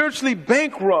spiritually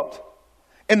bankrupt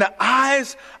in the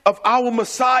eyes of our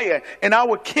Messiah and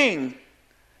our King,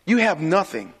 you have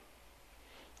nothing.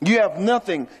 You have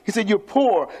nothing. He said, you're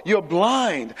poor, you're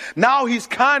blind. Now he's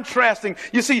contrasting.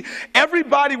 You see,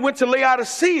 everybody went to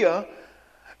Laodicea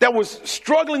that was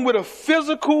struggling with a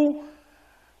physical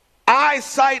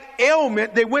eyesight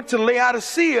ailment. They went to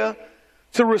Laodicea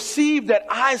to receive that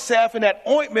eye salve and that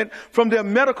ointment from their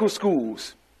medical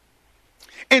schools.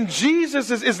 And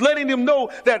Jesus is letting them know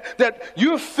that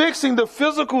you're fixing the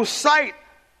physical sight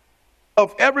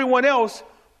of everyone else,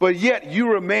 but yet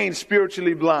you remain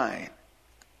spiritually blind.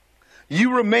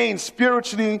 You remain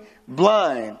spiritually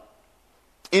blind.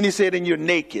 And he said, and you're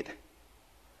naked.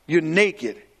 You're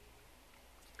naked.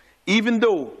 Even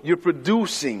though you're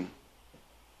producing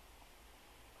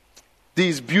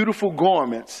these beautiful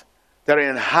garments that are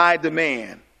in high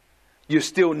demand, you're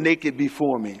still naked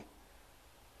before me.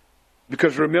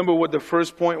 Because remember what the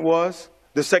first point was?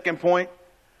 The second point,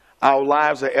 our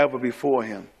lives are ever before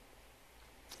Him.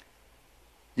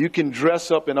 You can dress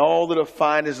up in all of the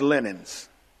finest linens,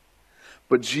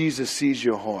 but Jesus sees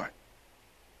your heart.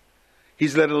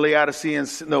 He's letting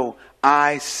Laodiceans know,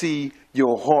 I see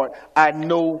your heart. I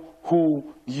know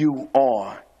who you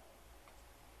are.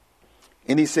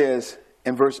 And he says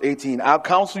in verse 18, I'll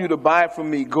counsel you to buy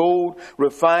from me gold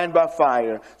refined by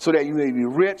fire, so that you may be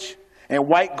rich, and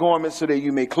white garments so that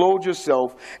you may clothe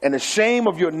yourself, and the shame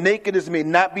of your nakedness may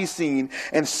not be seen,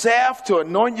 and salve to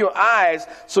anoint your eyes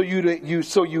so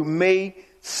you may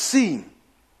see.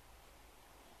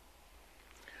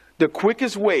 The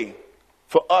quickest way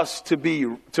for us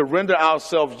to render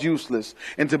ourselves useless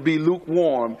and to be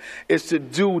lukewarm is to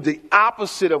do the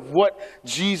opposite of what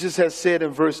Jesus has said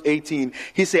in verse 18.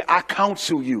 He said, I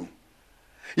counsel you.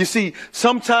 You see,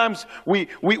 sometimes we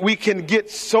can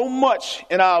get so much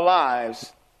in our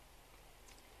lives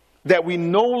that we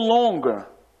no longer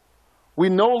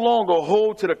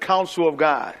hold to the counsel of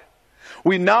God.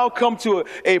 We now come to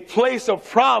a place of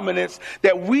prominence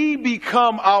that we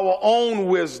become our own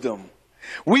wisdom.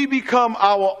 We become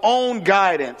our own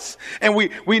guidance. And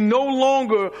we no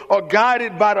longer are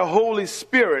guided by the Holy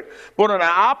Spirit. But on the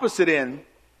opposite end,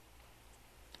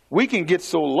 we can get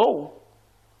so low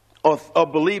or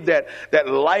believe that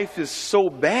life is so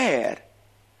bad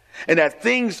and that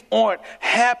things aren't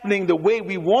happening the way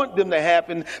we want them to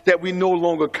happen, that we no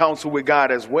longer counsel with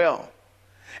God as well.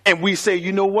 And we say,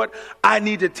 you know what? I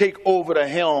need to take over the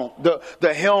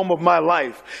helm of my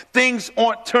life. Things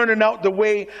aren't turning out the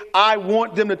way I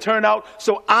want them to turn out,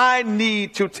 so I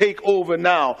need to take over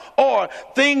now. Or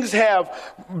things have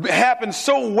happened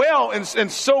so well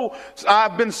and so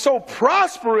I've been so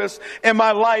prosperous in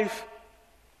my life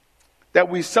that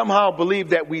we somehow believe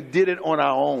that we did it on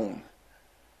our own.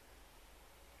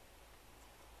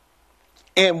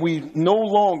 And we no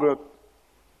longer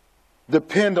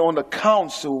depend on the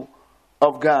counsel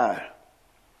of God.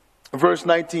 Verse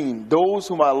 19, those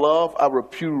whom I love, I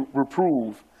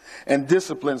reprove and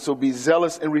discipline, so be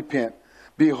zealous and repent.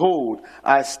 Behold,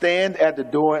 I stand at the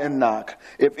door and knock.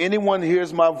 If anyone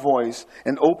hears my voice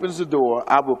and opens the door,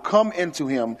 I will come into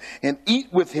him and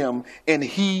eat with him and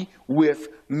he with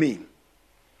me.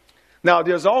 Now,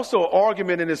 there's also an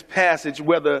argument in this passage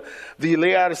whether the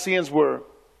Laodiceans were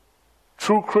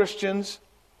true Christians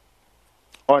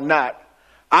or not.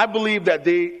 I believe that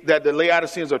the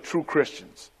Laodiceans are true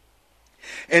Christians.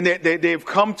 And they've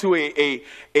come to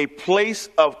a place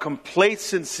of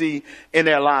complacency in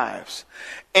their lives.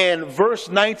 And verse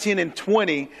 19 and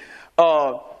 20,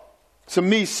 to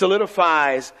me,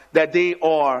 solidifies that they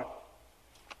are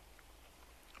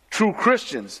true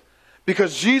Christians.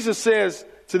 Because Jesus says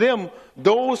to them,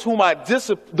 those whom I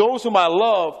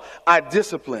love, I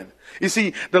discipline. You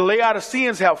see, the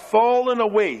Laodiceans have fallen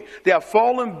away. They have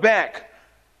fallen back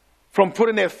from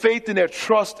putting their faith and their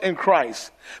trust in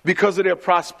Christ because of their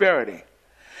prosperity.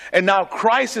 And now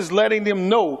Christ is letting them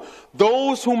know,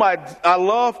 those whom I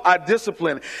love, I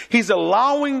discipline. He's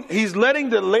letting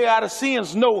the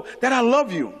Laodiceans know that I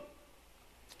love you.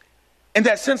 And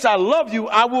that since I love you,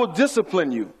 I will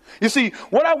discipline you. You see,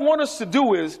 what I want us to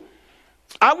do is,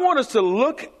 I want us to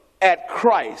look at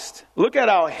Christ, look at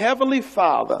our Heavenly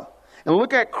Father, and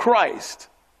look at Christ.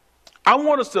 I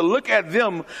want us to look at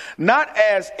them not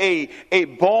as a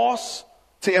boss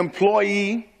to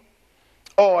employee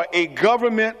or a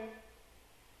government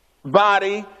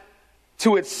body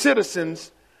to its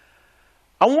citizens.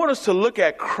 I want us to look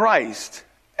at Christ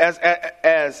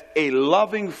as a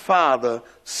loving father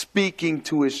speaking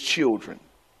to his children.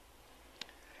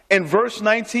 In verse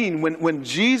 19, when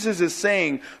Jesus is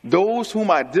saying, those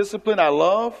whom I discipline, I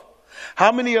love,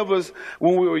 how many of us,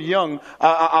 when we were young,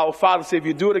 our father said, if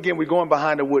you do it again, we're going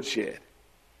behind the woodshed.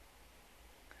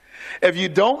 If you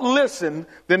don't listen,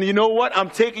 then you know what? I'm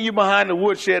taking you behind the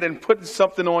woodshed and putting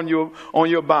something on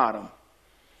your bottom.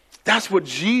 That's what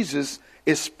Jesus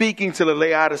is speaking to the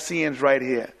Laodiceans right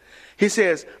here. He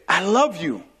says, I love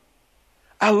you.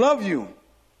 I love you.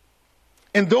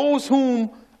 And those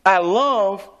whom I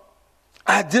love,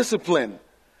 I discipline.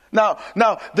 Now,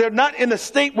 they're not in a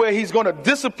state where he's going to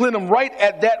discipline them right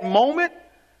at that moment.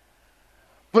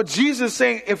 But Jesus is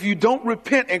saying, if you don't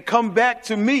repent and come back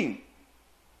to me,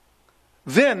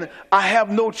 then I have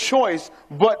no choice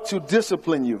but to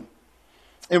discipline you.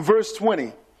 In verse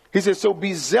 20, he says, so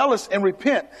be zealous and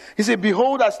repent. He said,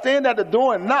 behold, I stand at the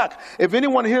door and knock. If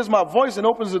anyone hears my voice and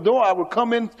opens the door, I will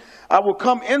come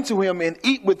into him and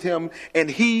eat with him and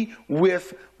he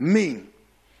with me.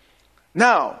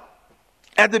 Now,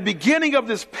 at the beginning of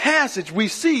this passage, we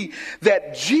see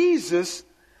that Jesus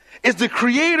is the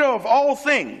creator of all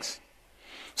things.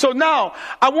 So now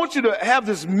I want you to have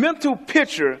this mental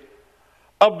picture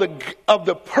of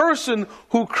the person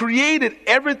who created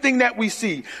everything that we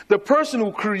see. The person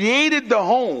who created the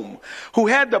home, who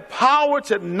had the power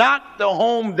to knock the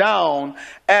home down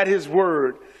at his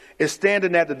word, is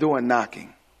standing at the door and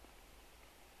knocking.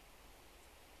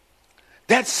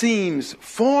 That seems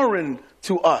foreign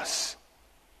to us.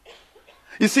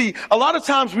 You see, a lot of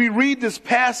times we read this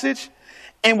passage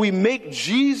and we make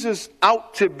Jesus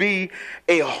out to be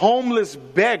a homeless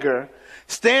beggar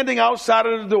standing outside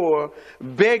of the door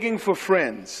begging for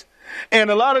friends. And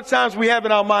a lot of times we have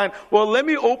in our mind, well, let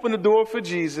me open the door for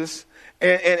Jesus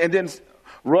and then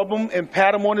rub him and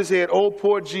pat him on his head. Oh,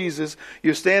 poor Jesus,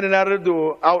 you're standing out at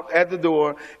the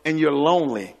door and you're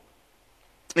lonely.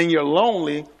 And you're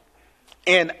lonely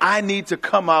and I need to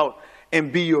come out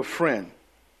and be your friend.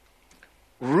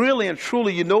 Really and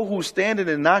truly, you know who's standing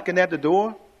and knocking at the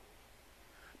door?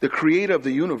 The creator of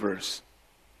the universe.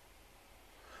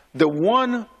 The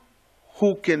one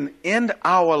who can end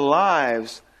our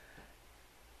lives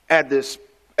at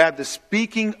the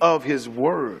speaking of his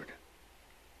word.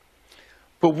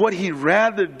 But what he'd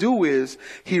rather do is,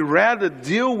 he'd rather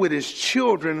deal with his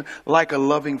children like a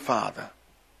loving father.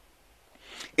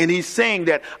 And he's saying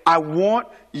that I want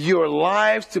your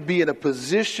lives to be in a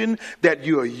position that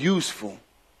you are useful.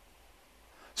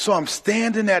 So I'm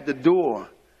standing at the door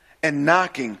and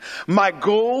knocking. My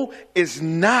goal is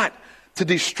not to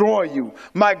destroy you.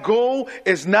 My goal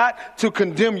is not to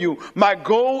condemn you. My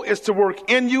goal is to work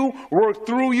in you, work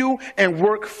through you, and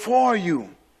work for you.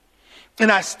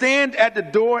 And I stand at the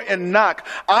door and knock.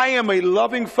 I am a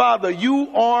loving Father. You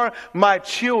are my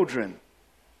children.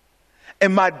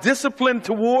 And my discipline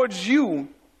towards you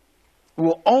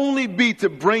will only be to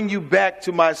bring you back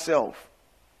to myself.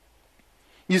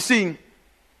 You see,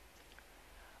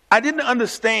 I didn't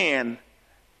understand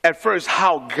at first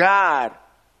how God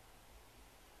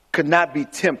could not be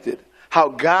tempted, how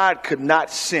God could not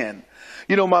sin.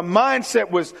 You know, my mindset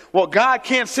was, well, God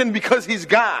can't sin because he's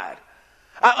God.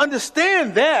 I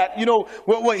understand that, you know,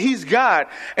 well he's God.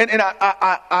 And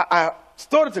I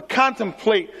started to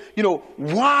contemplate, you know,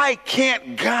 why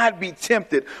can't God be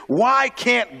tempted? Why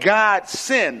can't God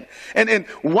sin? And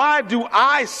why do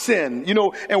I sin? You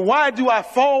know, and why do I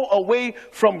fall away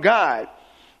from God?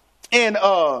 And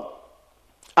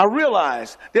I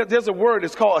realized that there's a word,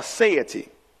 it's called aseity.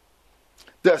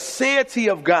 The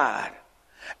aseity of God.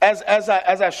 As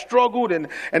I struggled and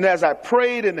as I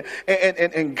prayed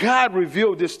and God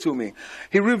revealed this to me.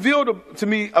 He revealed to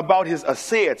me about his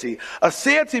aseity.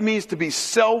 Aseity means to be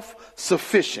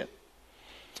self-sufficient.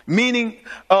 Meaning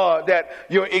that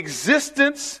your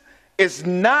existence is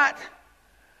not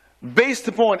based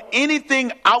upon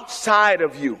anything outside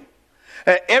of you.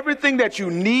 Everything that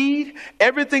you need,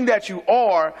 everything that you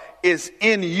are is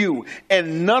in you.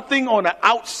 And nothing on the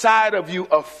outside of you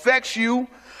affects you,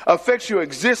 affects your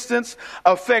existence,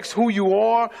 affects who you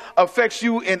are, affects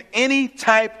you in any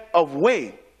type of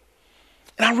way.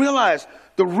 And I realized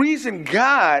the reason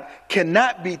God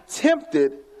cannot be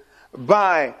tempted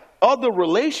by other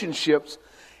relationships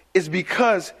is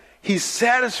because he's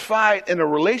satisfied in a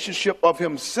relationship of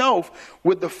himself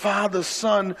with the Father,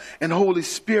 Son, and Holy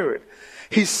Spirit.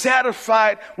 He's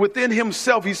satisfied within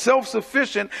himself. He's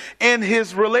self-sufficient in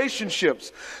his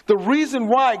relationships. The reason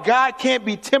why God can't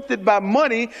be tempted by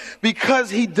money because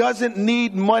he doesn't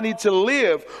need money to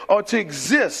live or to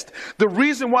exist. The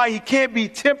reason why he can't be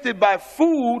tempted by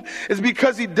food is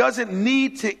because he doesn't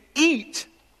need to eat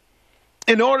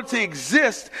in order to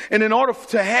exist and in order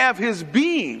to have his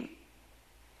being.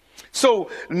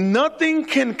 So nothing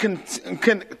can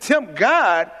tempt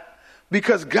God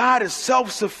because God is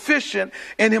self-sufficient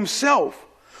in himself.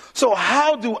 So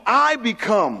how do I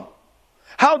become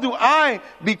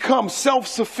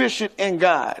self-sufficient in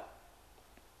God?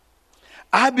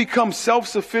 I become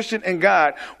self-sufficient in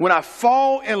God when I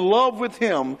fall in love with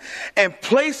him and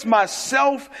place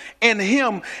myself in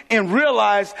him and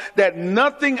realize that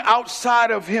nothing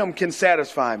outside of him can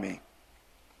satisfy me.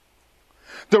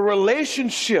 The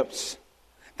relationships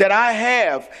that I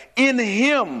have in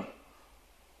him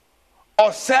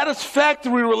are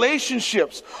satisfactory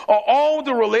relationships, are all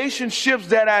the relationships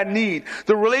that I need,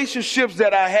 the relationships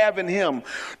that I have in him,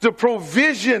 the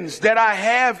provisions that I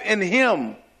have in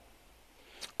him,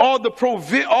 all the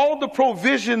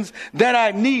provisions that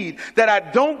I need, that I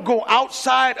don't go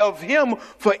outside of him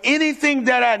for anything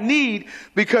that I need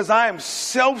because I am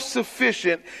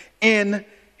self-sufficient in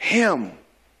him.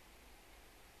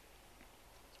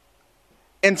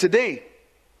 And today,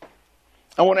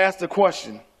 I want to ask the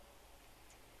question,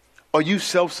 are you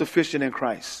self-sufficient in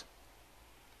Christ?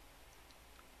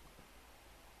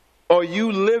 Are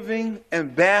you living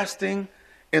and basking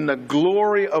in the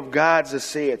glory of God's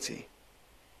aseity?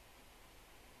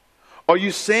 Are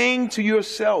you saying to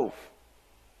yourself,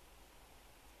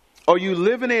 are you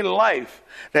living a life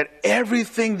that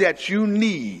everything that you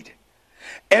need,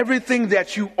 everything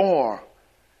that you are,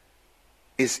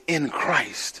 is in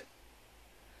Christ?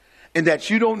 And that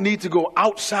you don't need to go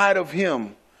outside of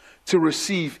him to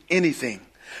receive anything.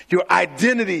 Your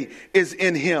identity is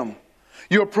in him.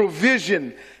 Your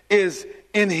provision is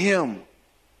in him.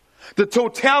 The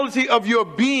totality of your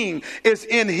being is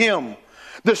in him.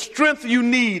 The strength you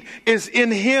need is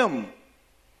in him.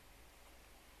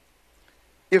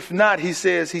 If not, he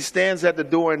says, he stands at the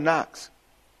door and knocks.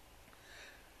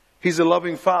 He's a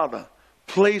loving Father.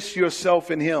 Place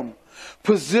yourself in him.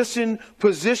 Position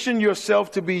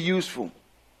yourself to be useful.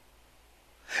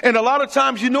 And a lot of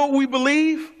times, you know what we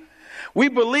believe? We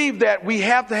believe that we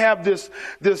have to have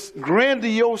this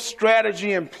grandiose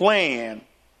strategy and plan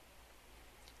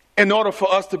in order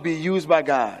for us to be used by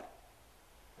God.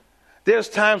 There's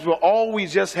times where all we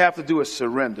just have to do is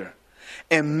surrender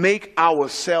and make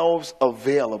ourselves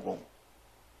available.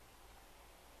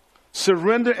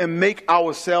 Surrender and make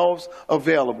ourselves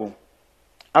available.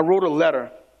 I wrote a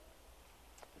letter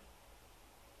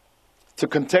to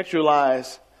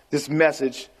contextualize this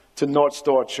message to North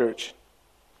Star Church.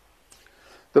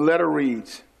 The letter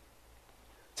reads,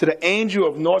 to the angel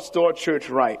of North Star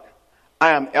Church write,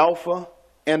 I am Alpha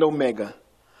and Omega.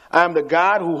 I am the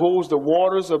God who holds the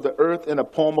waters of the earth in the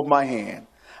palm of my hand.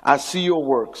 I see your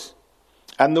works.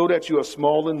 I know that you are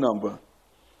small in number.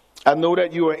 I know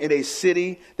that you are in a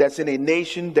city that's in a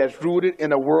nation that's rooted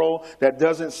in a world that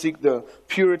doesn't seek the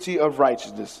purity of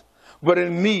righteousness. But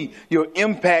in me, your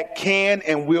impact can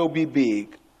and will be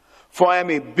big. For I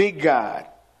am a big God.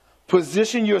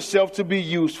 Position yourself to be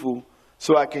useful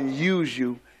so I can use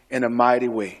you in a mighty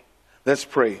way. Let's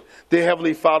pray. Dear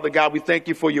Heavenly Father, God, we thank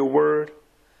you for your word.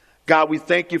 God, we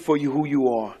thank you for who you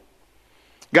are.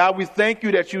 God, we thank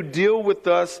you that you deal with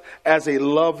us as a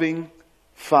loving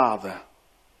Father.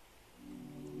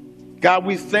 God,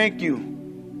 we thank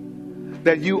you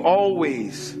that you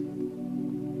always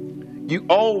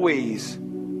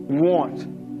want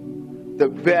the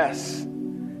best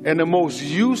and the most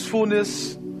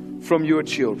usefulness from your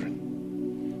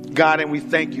children. God, and we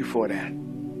thank you for that.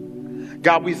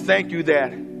 God, we thank you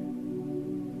that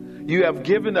you have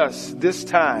given us this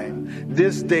time,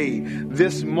 this day,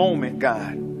 this moment,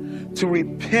 God, to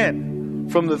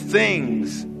repent from the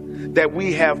things that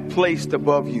we have placed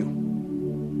above you.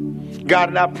 God,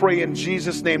 and I pray in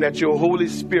Jesus' name that your Holy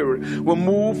Spirit will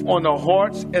move on the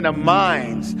hearts and the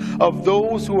minds of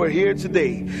those who are here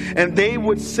today. And they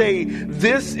would say,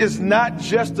 this is not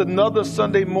just another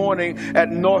Sunday morning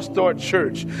at North Star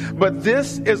Church, but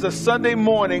this is a Sunday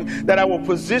morning that I will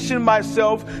position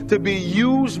myself to be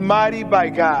used mighty by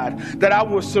God, that I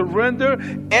will surrender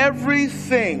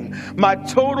everything, my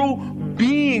total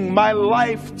being, my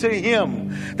life to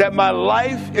him, that my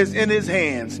life is in his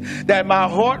hands, that my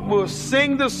heart will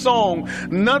sing the song,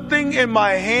 nothing in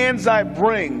my hands I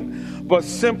bring, but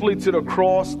simply to the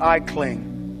cross I cling.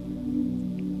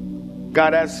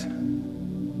 God, as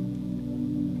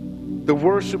the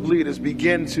worship leaders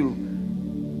begin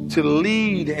to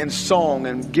lead in song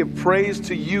and give praise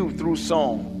to you through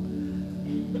song,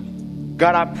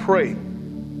 God, I pray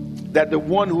that the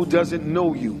one who doesn't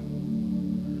know you,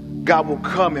 God, will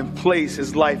come and place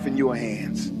his life in your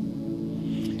hands.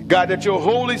 God, that your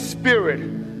Holy Spirit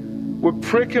would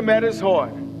prick him at his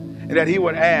heart and that he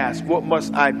would ask, what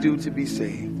must I do to be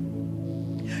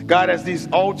saved? God, as these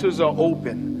altars are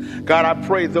open, God, I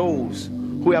pray those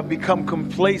who have become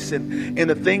complacent in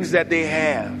the things that they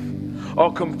have,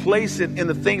 or complacent in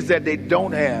the things that they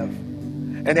don't have,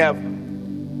 and have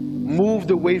moved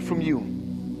away from you,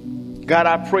 God,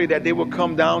 I pray that they will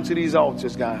come down to these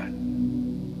altars, God,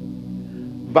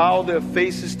 bow their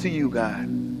faces to you, God,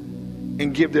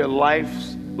 and give their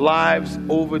lives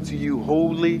over to you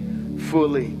wholly,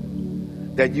 fully,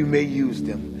 that you may use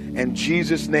them. In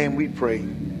Jesus' name we pray.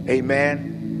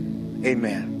 Amen.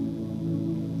 Amen.